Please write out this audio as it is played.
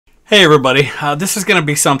Hey everybody, this is going to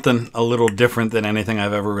be something a little different than anything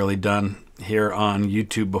I've ever really done here on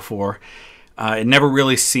YouTube before. It never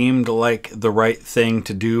really seemed like the right thing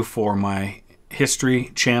to do for my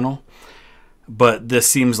history channel, but this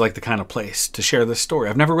seems like the kind of place to share this story.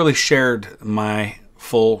 I've never really shared my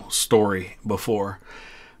full story before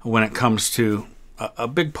when it comes to a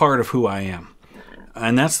big part of who I am,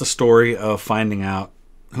 and that's the story of finding out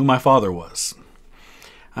who my father was.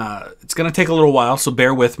 It's going to take a little while, so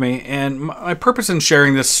bear with me. And my purpose in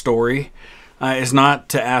sharing this story is not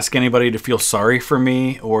to ask anybody to feel sorry for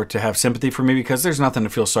me or to have sympathy for me, because there's nothing to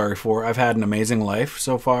feel sorry for. I've had an amazing life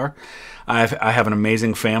so far. I have an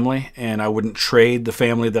amazing family, and I wouldn't trade the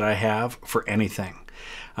family that I have for anything.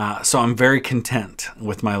 So I'm very content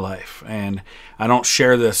with my life, and I don't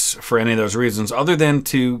share this for any of those reasons other than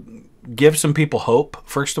to give some people hope,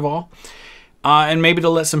 first of all, and maybe to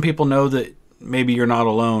let some people know that maybe you're not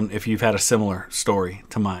alone if you've had a similar story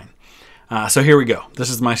to mine. So here we go.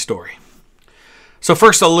 This is my story. So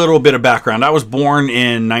first, a little bit of background. I was born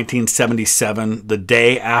in 1977, the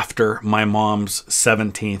day after my mom's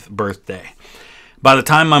 17th birthday. By the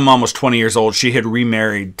time my mom was 20 years old, she had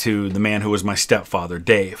remarried to the man who was my stepfather,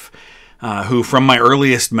 Dave, who from my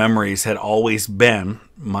earliest memories had always been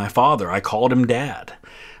my father. I called him Dad.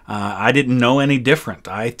 I didn't know any different.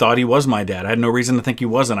 I thought he was my dad. I had no reason to think he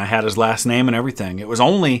wasn't. I had his last name and everything. It was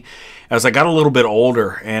only as I got a little bit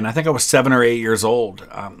older, and I think I was 7 or 8 years old,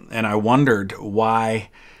 and I wondered why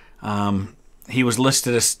he was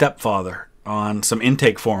listed as stepfather on some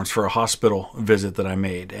intake forms for a hospital visit that I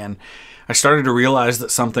made. And I started to realize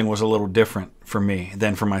that something was a little different for me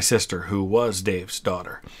than for my sister, who was Dave's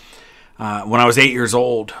daughter. When I was 8 years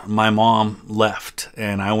old, my mom left,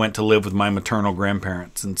 and I went to live with my maternal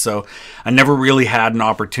grandparents. And so I never really had an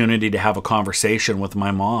opportunity to have a conversation with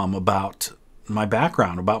my mom about my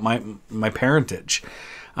background, about my parentage.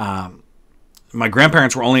 My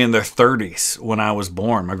grandparents were only in their 30s when I was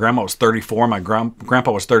born. My grandma was 34, my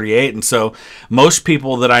grandpa was 38, and so most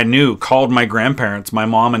people that I knew called my grandparents my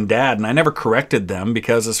mom and dad, and I never corrected them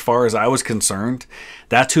because as far as I was concerned,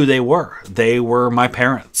 that's who they were. They were my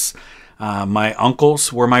parents. My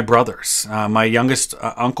uncles were my brothers. My youngest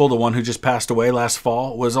uncle, the one who just passed away last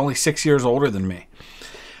fall, was only 6 years older than me.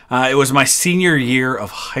 It was my senior year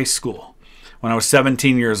of high school, when I was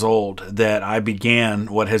 17 years old, that I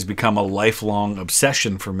began what has become a lifelong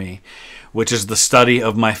obsession for me, which is the study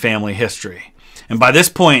of my family history. And by this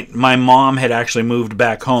point, my mom had actually moved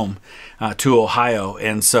back home to Ohio,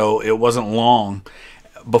 and so it wasn't long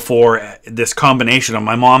before this combination of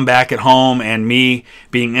my mom back at home and me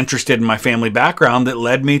being interested in my family background that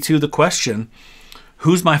led me to the question,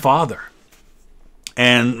 who's my father?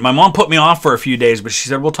 And my mom put me off for a few days, but she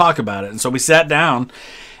said, we'll talk about it. And so we sat down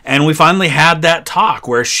and we finally had that talk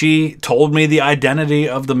where she told me the identity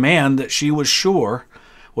of the man that she was sure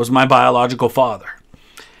was my biological father.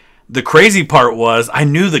 The crazy part was I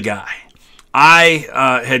knew the guy. I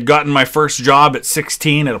had gotten my first job at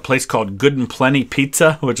 16 at a place called Good and Plenty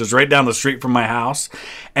Pizza, which is right down the street from my house.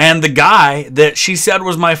 And the guy that she said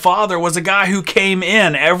was my father was a guy who came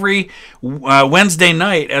in every Wednesday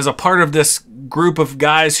night as a part of this group of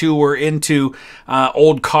guys who were into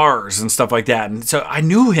old cars and stuff like that. And so I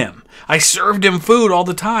knew him. I served him food all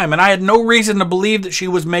the time, and I had no reason to believe that she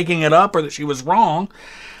was making it up or that she was wrong.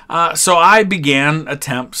 So I began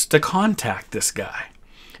attempts to contact this guy.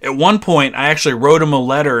 At one point, I actually wrote him a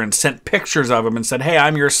letter and sent pictures of him and said, hey,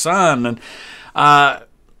 I'm your son. And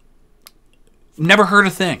never heard a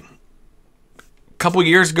thing. A couple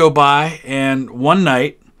years go by, and one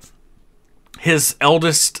night, his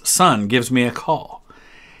eldest son gives me a call.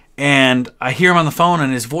 And I hear him on the phone,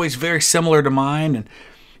 and his voice very similar to mine. And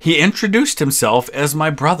he introduced himself as my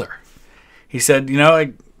brother. He said,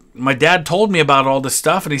 my dad told me about all this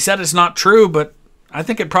stuff, and he said it's not true, but I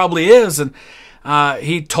think it probably is. And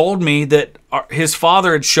he told me that his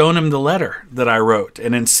father had shown him the letter that I wrote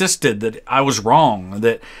and insisted that I was wrong,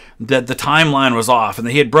 that the timeline was off, and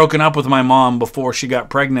that he had broken up with my mom before she got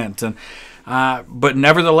pregnant. And but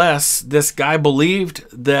nevertheless, this guy believed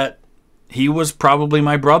that he was probably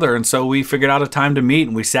my brother, and so we figured out a time to meet,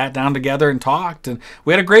 and we sat down together and talked, and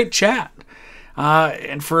we had a great chat.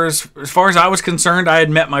 And for as far as I was concerned, I had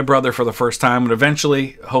met my brother for the first time, and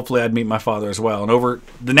eventually, hopefully, I'd meet my father as well. And over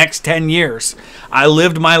the next 10 years, I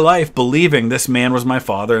lived my life believing this man was my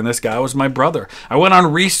father and this guy was my brother. I went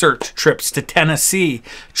on research trips to Tennessee,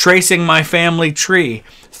 tracing my family tree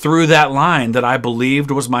through that line that I believed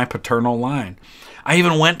was my paternal line. I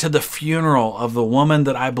even went to the funeral of the woman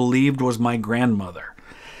that I believed was my grandmother.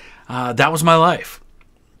 That was my life.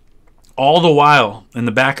 All the while, in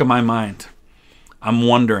the back of my mind, I'm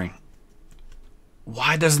wondering,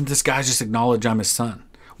 why doesn't this guy just acknowledge I'm his son?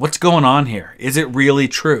 What's going on here? Is it really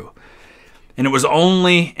true? And it was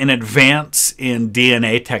only an advance in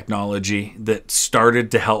DNA technology that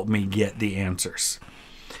started to help me get the answers.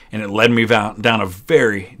 And it led me down a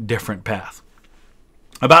very different path.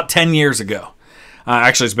 About 10 years ago,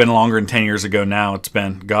 actually it's been longer than 10 years ago now. It's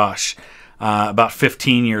been, about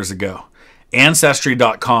 15 years ago,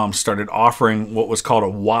 Ancestry.com started offering what was called a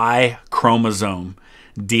Y chromosome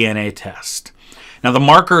DNA test. Now, the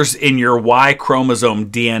markers in your Y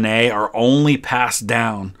chromosome DNA are only passed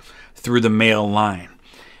down through the male line.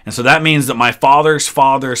 And so that means that my father's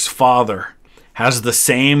father's father has the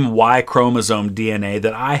same Y chromosome DNA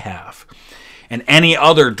that I have. And any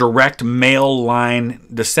other direct male line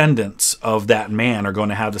descendants of that man are going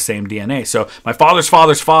to have the same DNA. So my father's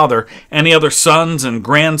father's father, any other sons and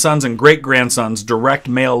grandsons and great-grandsons, direct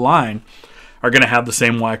male line, are going to have the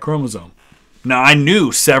same Y chromosome. Now, I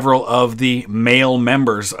knew several of the male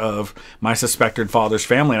members of my suspected father's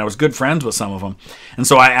family, and I was good friends with some of them. And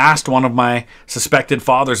so I asked one of my suspected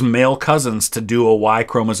father's male cousins to do a Y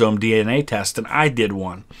chromosome DNA test, and I did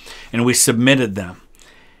one. And we submitted them.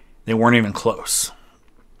 They weren't even close.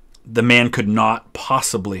 The man could not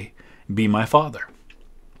possibly be my father.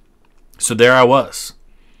 So there I was,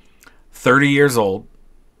 30 years old,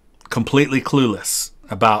 completely clueless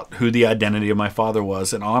about who the identity of my father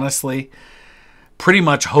was, and honestly, pretty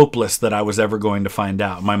much hopeless that I was ever going to find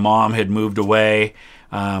out. My mom had moved away.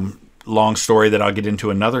 Long story that I'll get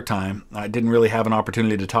into another time. I didn't really have an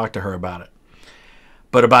opportunity to talk to her about it.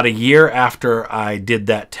 But about a year after I did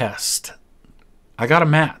that test, I got a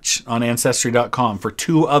match on Ancestry.com for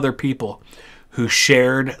 2 other people who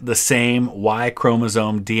shared the same Y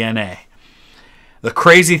chromosome DNA. The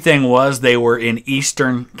crazy thing was they were in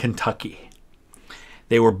Eastern Kentucky.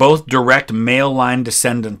 They were both direct male line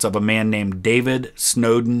descendants of a man named David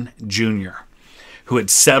Snowden Jr., who had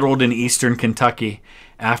settled in Eastern Kentucky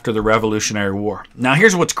after the Revolutionary War. Now,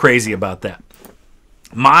 here's what's crazy about that.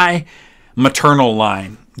 My maternal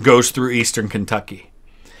line goes through Eastern Kentucky.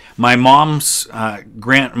 My mom's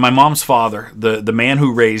father, the man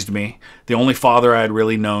who raised me, the only father I had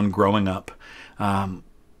really known growing up,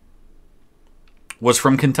 was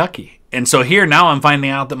from Kentucky. And so here now I'm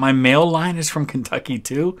finding out that my male line is from Kentucky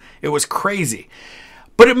too. It was crazy.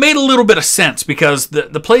 But it made a little bit of sense because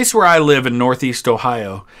the place where I live in Northeast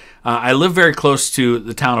Ohio, I live very close to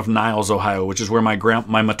the town of Niles, Ohio, which is where my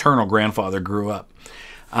maternal grandfather grew up.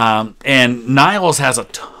 And Niles has a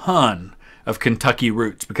ton of Kentucky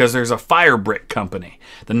roots because there's a fire brick company,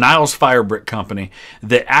 the Niles Fire Brick Company,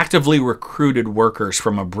 that actively recruited workers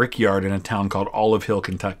from a brickyard in a town called Olive Hill,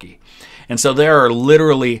 Kentucky. And so there are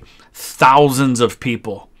literally thousands of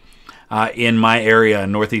people in my area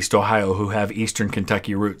in Northeast Ohio who have Eastern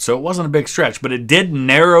Kentucky roots. So it wasn't a big stretch, but it did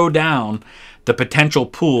narrow down the potential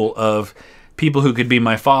pool of people who could be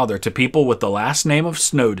my father to people with the last name of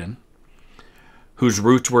Snowden, whose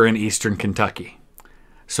roots were in Eastern Kentucky.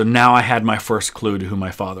 So now I had my first clue to who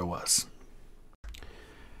my father was.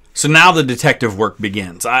 So now the detective work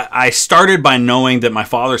begins. I started by knowing that my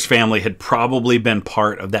father's family had probably been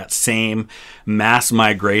part of that same mass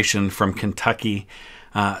migration from Kentucky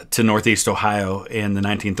to Northeast Ohio in the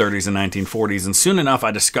 1930s and 1940s. And soon enough,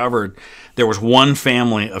 I discovered there was one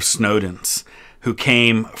family of Snowdens who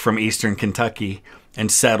came from Eastern Kentucky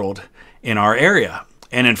and settled in our area.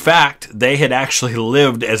 And in fact, they had actually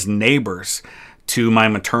lived as neighbors to my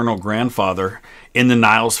maternal grandfather in the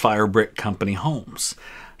Niles Fire Brick Company homes.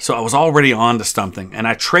 So I was already on to something, and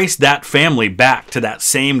I traced that family back to that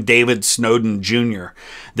same David Snowden Jr.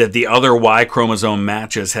 that the other Y chromosome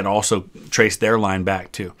matches had also traced their line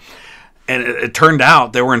back to. And it turned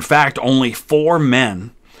out there were in fact only 4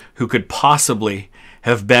 men who could possibly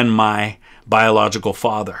have been my biological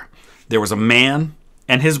father. There was a man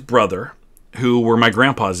and his brother who were my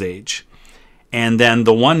grandpa's age, and then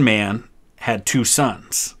the one man had 2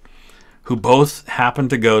 sons who both happened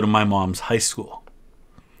to go to my mom's high school.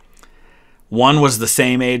 One was the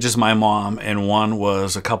same age as my mom, and one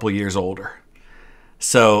was a couple years older.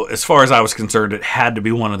 So as far as I was concerned, it had to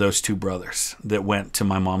be one of those 2 brothers that went to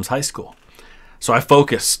my mom's high school. So I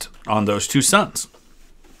focused on those 2 sons.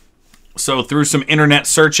 So through some internet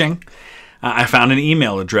searching, I found an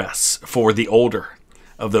email address for the older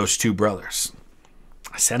of those 2 brothers.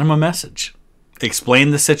 I sent him a message,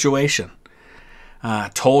 explained the situation,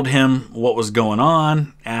 told him what was going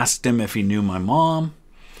on, asked him if he knew my mom.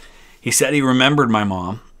 He said he remembered my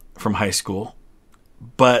mom from high school,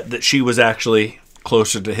 but that she was actually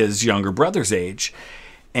closer to his younger brother's age,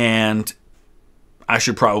 and I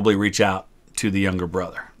should probably reach out to the younger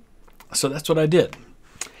brother. So that's what I did.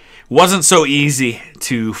 Wasn't so easy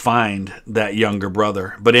to find that younger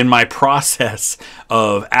brother, but in my process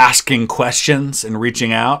of asking questions and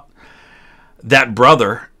reaching out, that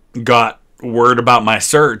brother got word about my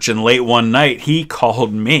search, and late one night he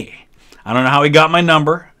called me. I don't know how he got my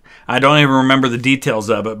number. I don't even remember the details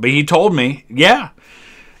of it, but he told me, yeah,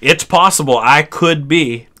 it's possible I could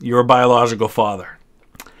be your biological father.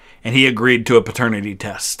 And he agreed to a paternity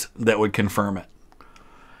test that would confirm it.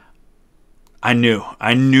 I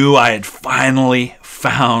knew I had finally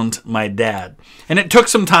found my dad. And it took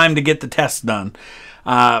some time to get the test done.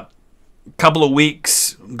 A couple of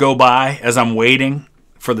weeks go by as I'm waiting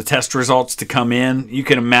for the test results to come in. You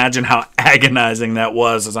can imagine how agonizing that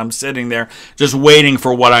was as I'm sitting there just waiting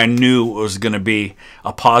for what I knew was going to be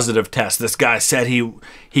a positive test. This guy said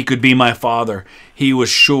he could be my father. He was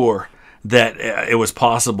sure that it was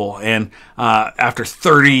possible. And after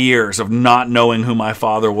 30 years of not knowing who my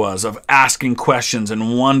father was, of asking questions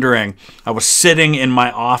and wondering, I was sitting in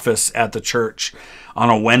my office at the church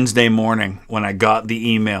on a Wednesday morning when I got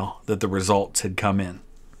the email that the results had come in.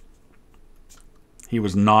 He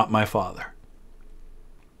was not my father.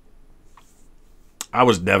 I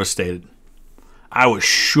was devastated. I was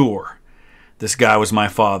sure this guy was my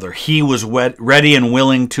father. He was ready and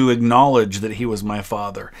willing to acknowledge that he was my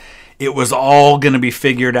father. It was all going to be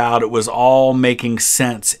figured out. It was all making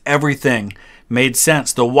sense. Everything made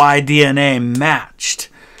sense. The Y DNA matched.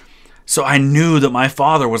 So I knew that my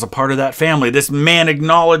father was a part of that family. This man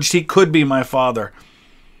acknowledged he could be my father.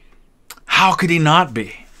 How could he not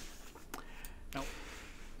be?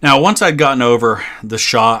 Now, once I'd gotten over the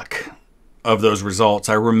shock of those results,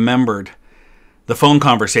 I remembered the phone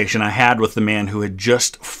conversation I had with the man who had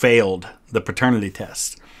just failed the paternity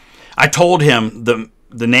test. I told him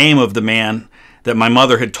the name of the man that my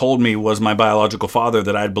mother had told me was my biological father,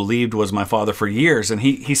 that I'd believed was my father for years. And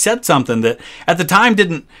he said something that at the time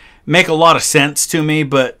didn't make a lot of sense to me,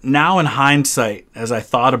 but now in hindsight, as I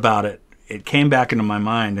thought about it, it came back into my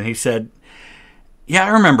mind. And he said, yeah, I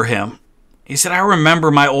remember him. He said, I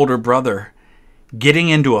remember my older brother getting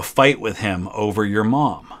into a fight with him over your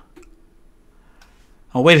mom.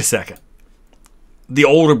 Oh, wait a second. The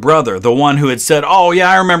older brother, the one who had said, oh yeah,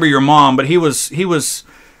 I remember your mom, but he was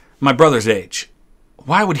my brother's age.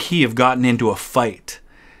 Why would he have gotten into a fight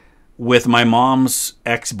with my mom's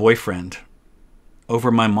ex-boyfriend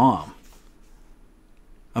over my mom?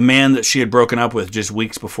 A man that she had broken up with just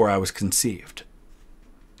weeks before I was conceived.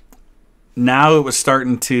 Now it was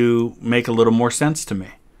starting to make a little more sense to me.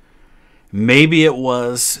 Maybe it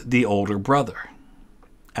was the older brother,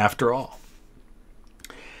 after all.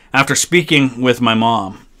 After speaking with my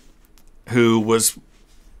mom, who was,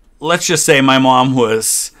 let's just say my mom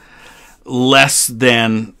was less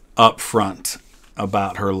than upfront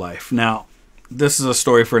about her life. Now, this is a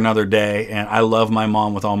story for another day, and I love my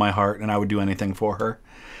mom with all my heart, and I would do anything for her.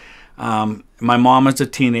 My mom as a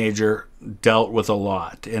teenager dealt with a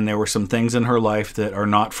lot, and there were some things in her life that are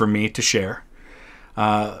not for me to share,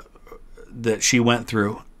 that she went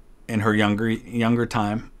through in her younger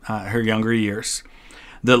time, her younger years,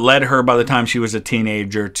 that led her, by the time she was a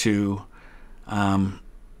teenager, to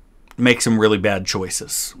make some really bad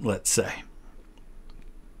choices, let's say.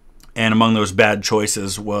 And among those bad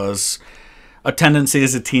choices was a tendency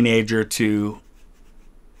as a teenager to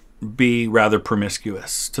be rather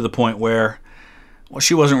promiscuous, to the point where, well,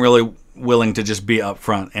 she wasn't really willing to just be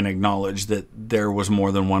upfront and acknowledge that there was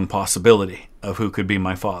more than one possibility of who could be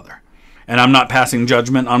my father. And I'm not passing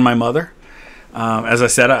judgment on my mother. As I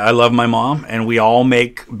said, I love my mom, and we all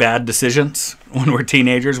make bad decisions when we're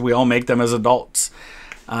teenagers. We all make them as adults.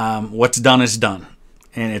 What's done is done,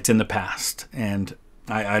 and it's in the past, and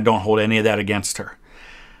I don't hold any of that against her.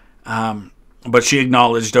 But she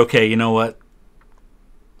acknowledged, okay, you know what?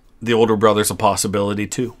 The older brother's a possibility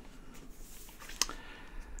too.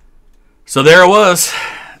 So there it was,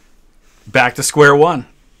 back to square one,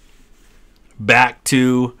 back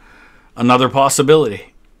to another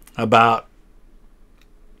possibility about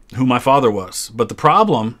who my father was. But the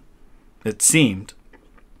problem, it seemed,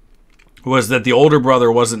 was that the older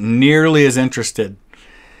brother wasn't nearly as interested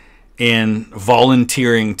in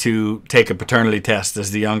volunteering to take a paternity test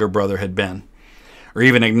as the younger brother had been, or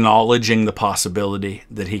even acknowledging the possibility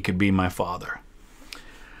that he could be my father.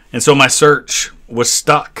 And so my search was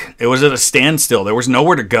stuck. It was at a standstill. There was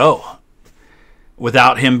nowhere to go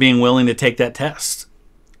without him being willing to take that test.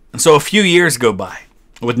 And so a few years go by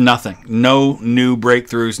with nothing. No new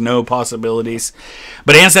breakthroughs, no possibilities.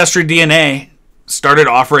 But Ancestry DNA started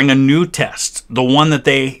offering a new test, the one that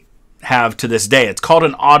they have to this day. It's called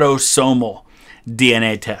an autosomal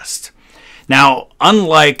DNA test. Now,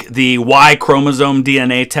 unlike the Y chromosome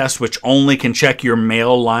DNA test, which only can check your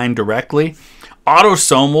male line directly,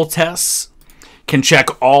 autosomal tests can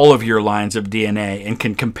check all of your lines of DNA and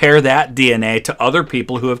can compare that DNA to other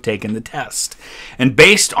people who have taken the test. And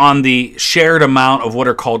based on the shared amount of what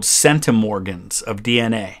are called centimorgans of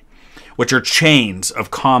DNA, which are chains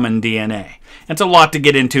of common DNA. It's a lot to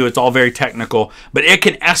get into. It's all very technical, but it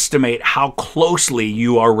can estimate how closely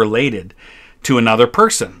you are related to another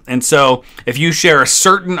person. And so if you share a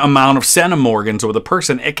certain amount of centimorgans with a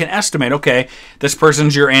person, it can estimate, okay, this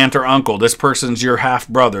person's your aunt or uncle, this person's your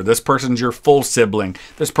half-brother, this person's your full sibling,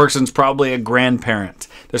 this person's probably a grandparent,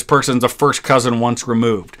 this person's a first cousin once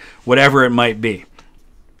removed, whatever it might be.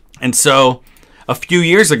 And so a few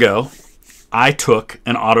years ago, I took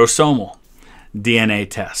an autosomal DNA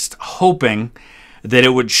test, hoping that it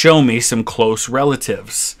would show me some close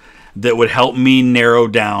relatives that would help me narrow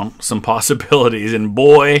down some possibilities. And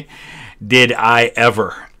boy, did I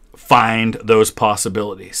ever find those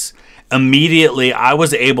possibilities. Immediately, I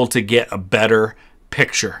was able to get a better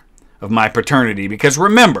picture of my paternity. Because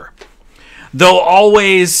remember, though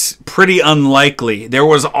always pretty unlikely, there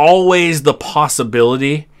was always the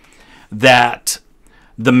possibility that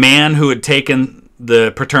the man who had taken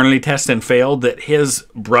the paternity test and failed, that his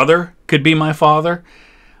brother could be my father.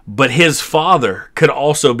 But his father could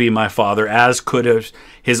also be my father, as could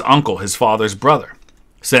his uncle, his father's brother,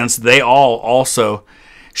 since they all also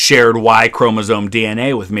shared Y chromosome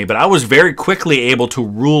DNA with me. But I was very quickly able to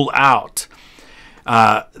rule out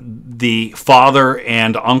the father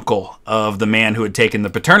and uncle of the man who had taken the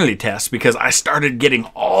paternity test, because I started getting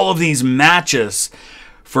all of these matches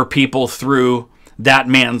for people through that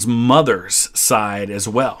man's mother's side as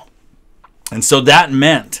well. And so that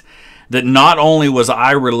meant that not only was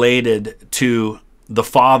I related to the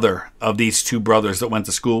father of these two brothers that went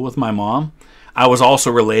to school with my mom, I was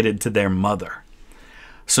also related to their mother.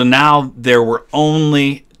 So now there were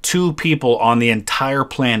only two people on the entire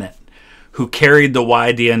planet who carried the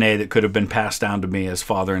Y DNA that could have been passed down to me as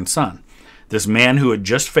father and son. This man who had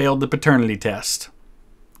just failed the paternity test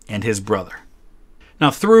and his brother.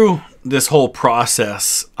 Now, through this whole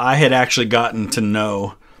process, I had actually gotten to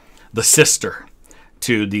know the sister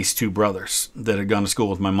to these two brothers that had gone to school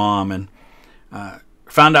with my mom, and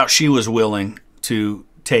found out she was willing to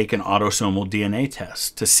take an autosomal DNA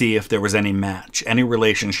test to see if there was any match, any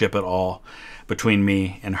relationship at all between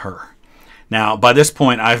me and her. Now, by this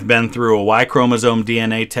point, I've been through a Y chromosome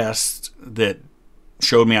DNA test that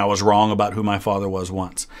showed me I was wrong about who my father was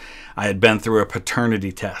once. I had been through a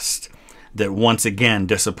paternity test that once again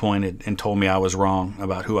disappointed and told me I was wrong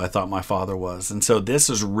about who I thought my father was. And so this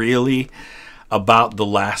is really about the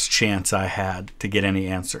last chance I had to get any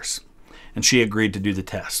answers. And she agreed to do the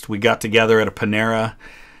test. We got together at a Panera,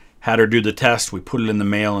 had her do the test, we put it in the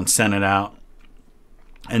mail and sent it out.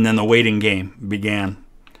 And then the waiting game began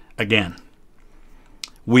again.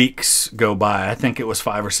 Weeks go by. I think it was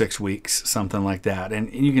 5 or 6 weeks, something like that.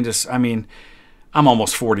 And you can just, I mean, I'm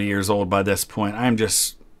almost 40 years old by this point. I'm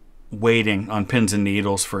just waiting on pins and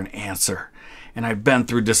needles for an answer. And I've been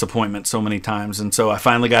through disappointment so many times. And so I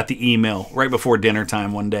finally got the email right before dinner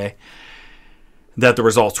time one day that the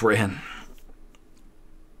results were in.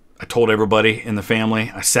 I told everybody in the family.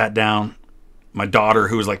 I sat down. My daughter,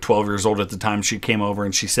 who was like 12 years old at the time, she came over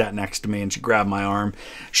and she sat next to me and she grabbed my arm.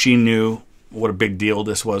 She knew what a big deal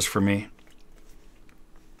this was for me.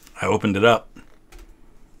 I opened it up.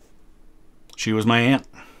 She was my aunt.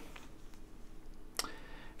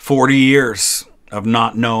 40 years of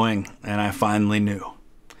not knowing, and I finally knew.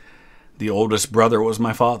 The oldest brother was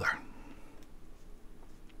my father.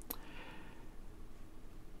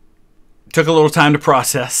 Took a little time to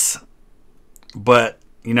process, but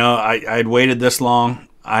you know, I'd waited this long.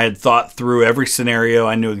 I had thought through every scenario.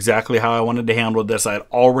 I knew exactly how I wanted to handle this. I had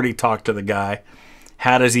already talked to the guy,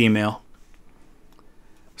 had his email.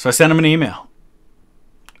 So I sent him an email.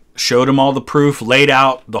 Showed him all the proof, laid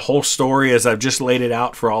out the whole story as I've just laid it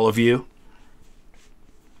out for all of you.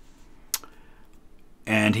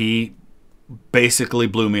 And he basically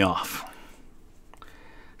blew me off.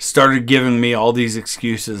 Started giving me all these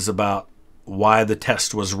excuses about why the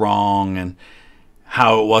test was wrong and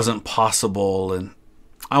how it wasn't possible. And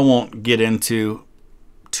I won't get into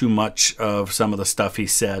too much of some of the stuff he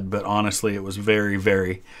said, but honestly, it was very,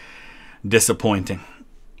 very disappointing,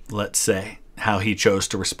 let's say, how he chose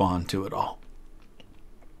to respond to it all.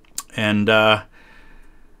 And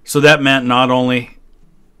so that meant not only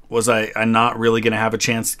was I not really going to have a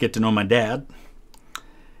chance to get to know my dad,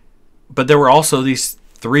 but there were also these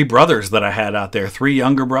 3 brothers that I had out there, 3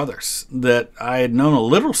 younger brothers that I had known a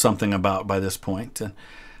little something about by this point.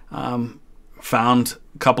 And found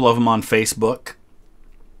a couple of them on Facebook,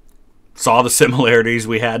 saw the similarities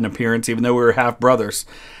we had in appearance, even though we were half brothers.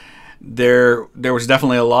 There was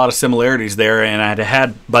definitely a lot of similarities there, and I'd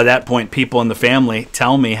had, by that point, people in the family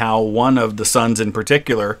tell me how one of the sons in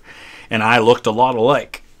particular and I looked a lot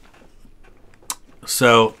alike.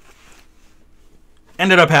 So,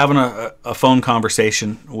 ended up having a phone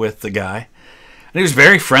conversation with the guy. And he was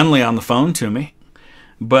very friendly on the phone to me.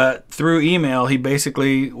 But through email, he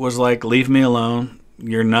basically was like, leave me alone.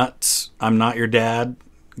 You're nuts. I'm not your dad.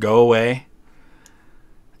 Go away.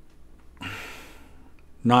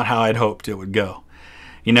 Not how I'd hoped it would go.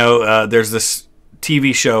 You know, there's this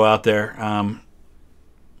TV show out there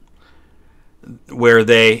where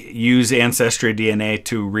they use ancestry DNA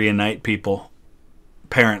to reunite people,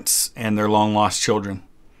 parents, and their long-lost children.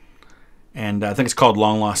 And I think it's called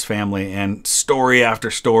Long Lost Family, and story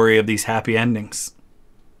after story of these happy endings.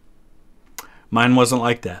 Mine wasn't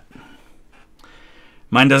like that.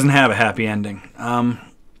 Mine doesn't have a happy ending.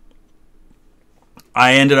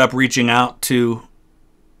 I ended up reaching out to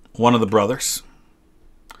one of the brothers,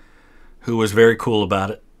 who was very cool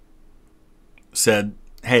about it, said,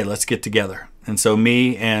 hey, let's get together. And so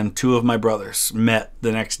me and two of my brothers met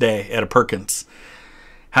the next day at a Perkins.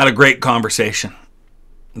 Had a great conversation.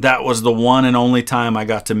 That was the one and only time I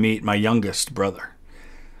got to meet my youngest brother.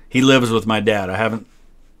 He lives with my dad. I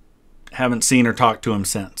haven't seen or talked to him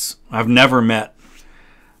since. I've never met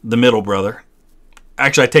the middle brother.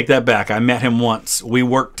 Actually, I take that back. I met him once. We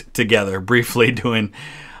worked together briefly doing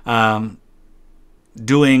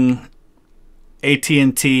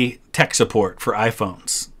AT&T tech support for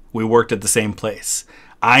iPhones. We worked at the same place.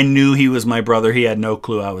 I knew he was my brother. He had no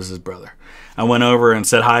clue I was his brother. I went over and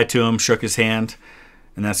said hi to him, shook his hand,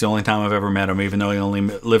 and that's the only time I've ever met him, even though he only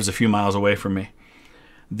lives a few miles away from me.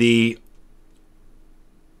 The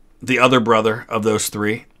other brother of those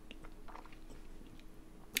three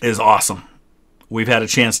is awesome. We've had a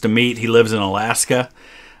chance to meet. He lives in Alaska.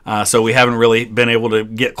 So we haven't really been able to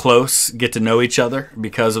get close, get to know each other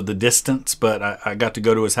because of the distance. But I got to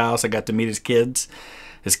go to his house. I got to meet his kids.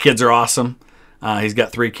 His kids are awesome. He's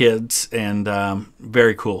got 3 kids, and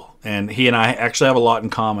very cool. And he and I actually have a lot in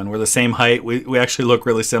common. We're the same height. We actually look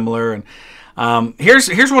really similar. And here's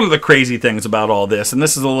one of the crazy things about all this. And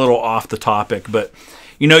this is a little off the topic, but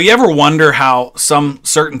you know, you ever wonder how some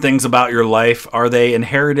certain things about your life, are they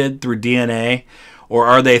inherited through DNA, or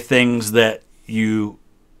are they things that you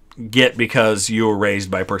get because you were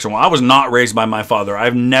raised by a person? Well, I was not raised by my father.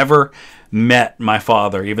 I've never met my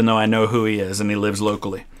father, even though I know who he is and he lives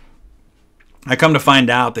locally. I come to find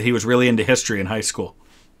out that he was really into history in high school.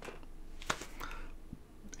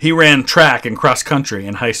 He ran track and cross country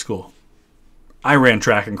in high school. I ran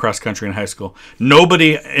track and cross country in high school.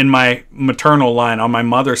 Nobody in my maternal line, on my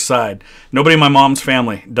mother's side, nobody in my mom's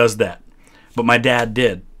family does that. But my dad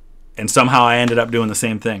did. And somehow I ended up doing the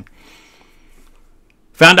same thing.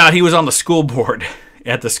 Found out he was on the school board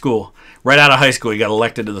at the school. Right out of high school, he got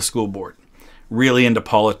elected to the school board. Really into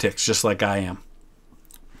politics, just like I am.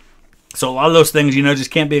 So a lot of those things, you know, just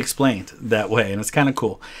can't be explained that way. And it's kind of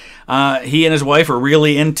cool. He and his wife are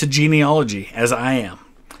really into genealogy, as I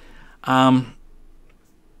am.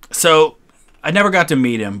 So I never got to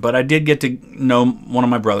meet him, but I did get to know one of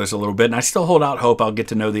my brothers a little bit. And I still hold out hope I'll get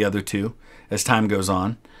to know the other 2 as time goes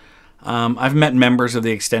on. I've met members of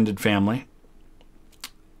the extended family.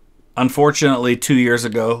 Unfortunately, 2 years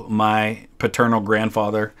ago, my paternal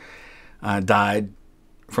grandfather died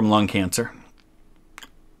from lung cancer.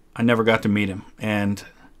 I never got to meet him, and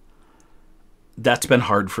that's been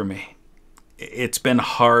hard for me. It's been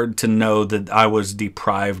hard to know that I was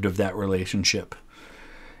deprived of that relationship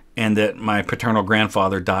and that my paternal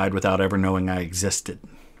grandfather died without ever knowing I existed.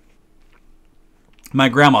 My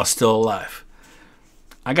grandma's still alive.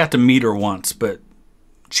 I got to meet her once, but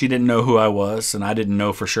she didn't know who I was, and I didn't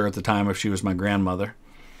know for sure at the time if she was my grandmother.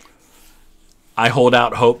 I hold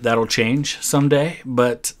out hope that'll change someday,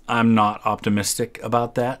 but I'm not optimistic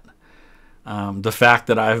about that. The fact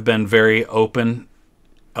that I've been very open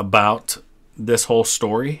about this whole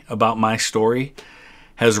story, about my story,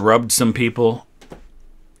 has rubbed some people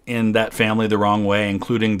in that family the wrong way,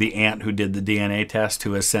 including the aunt who did the DNA test,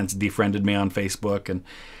 who has since defriended me on Facebook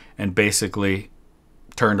and basically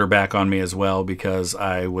turned her back on me as well because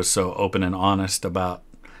I was so open and honest about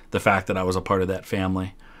the fact that I was a part of that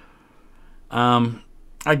family.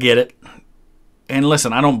 I get it. And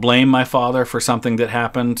listen, I don't blame my father for something that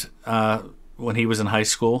happened when he was in high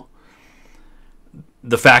school.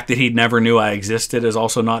 The fact that he never knew I existed is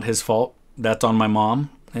also not his fault. That's on my mom.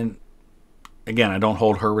 And again, I don't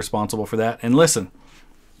hold her responsible for that. And listen,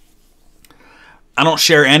 I don't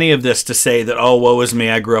share any of this to say that, oh, woe is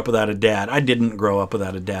me, I grew up without a dad. I didn't grow up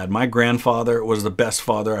without a dad. My grandfather was the best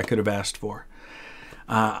father I could have asked for.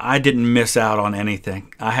 I didn't miss out on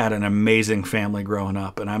anything. I had an amazing family growing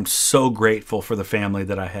up, and I'm so grateful for the family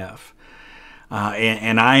that I have.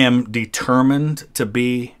 And I am determined to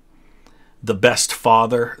be the best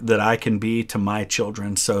father that I can be to my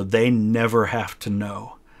children, so they never have to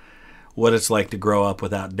know what it's like to grow up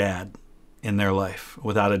without dad in their life,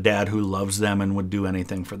 without a dad who loves them and would do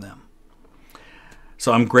anything for them.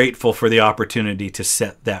 So I'm grateful for the opportunity to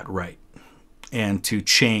set that right and to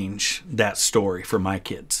change that story for my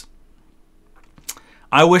kids.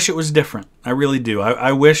 I wish it was different. I really do.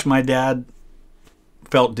 I wish my dad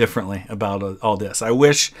felt differently about all this. I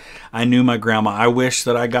wish I knew my grandma. I wish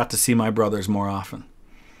that I got to see my brothers more often.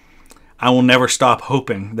 I will never stop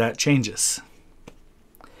hoping that changes.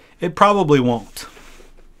 It probably won't.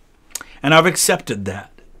 And I've accepted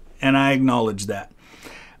that, and I acknowledge that.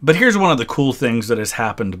 But here's one of the cool things that has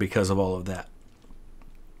happened because of all of that.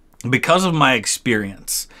 Because of my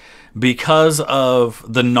experience, because of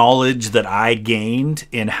the knowledge that I gained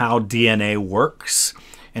in how DNA works,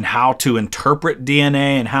 and how to interpret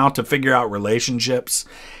DNA, and how to figure out relationships,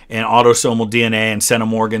 and autosomal DNA, and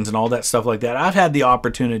centimorgans, and all that stuff like that, I've had the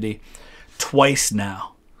opportunity twice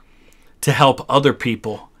now to help other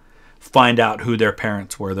people find out who their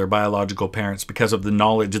parents were, their biological parents, because of the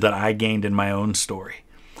knowledge that I gained in my own story.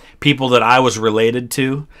 People that I was related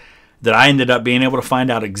to, that I ended up being able to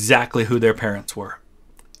find out exactly who their parents were.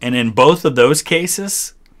 And in both of those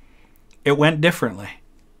cases, it went differently.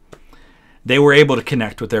 They were able to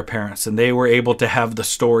connect with their parents, and they were able to have the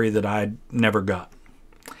story that I never got.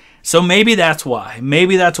 So maybe that's why.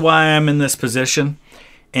 Maybe that's why I'm in this position.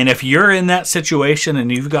 And if you're in that situation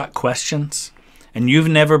and you've got questions, and you've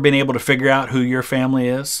never been able to figure out who your family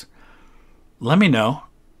is, let me know,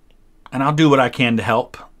 and I'll do what I can to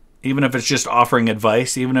help. Even if it's just offering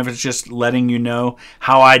advice, even if it's just letting you know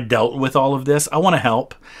how I dealt with all of this, I want to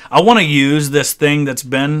help. I want to use this thing that's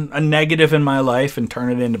been a negative in my life and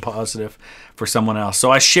turn it into positive for someone else.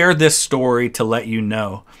 So I share this story to let you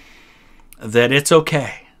know that it's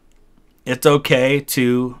okay. It's okay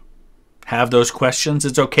to have those questions.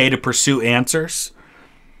 It's okay to pursue answers.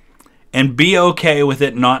 And be okay with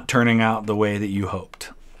it not turning out the way that you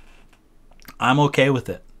hoped. I'm okay with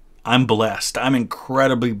it. I'm blessed. I'm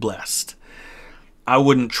incredibly blessed. I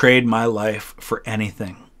wouldn't trade my life for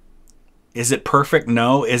anything. Is it perfect?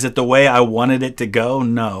 No. Is it the way I wanted it to go?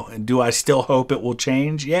 No. And do I still hope it will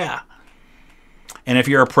change? Yeah. And if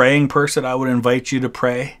you're a praying person, I would invite you to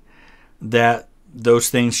pray that those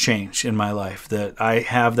things change in my life, that I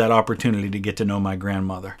have that opportunity to get to know my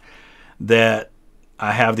grandmother, that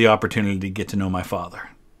I have the opportunity to get to know my father.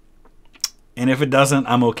 And if it doesn't,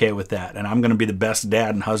 I'm okay with that. And I'm going to be the best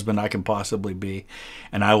dad and husband I can possibly be.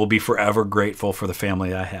 And I will be forever grateful for the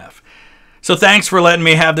family I have. So thanks for letting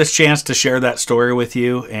me have this chance to share that story with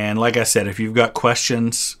you. And like I said, if you've got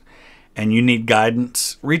questions and you need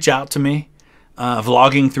guidance, reach out to me.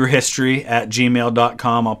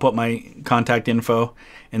 vloggingthroughhistory@gmail.com. I'll put my contact info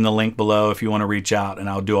in the link below if you want to reach out. And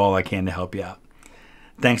I'll do all I can to help you out.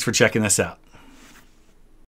 Thanks for checking this out.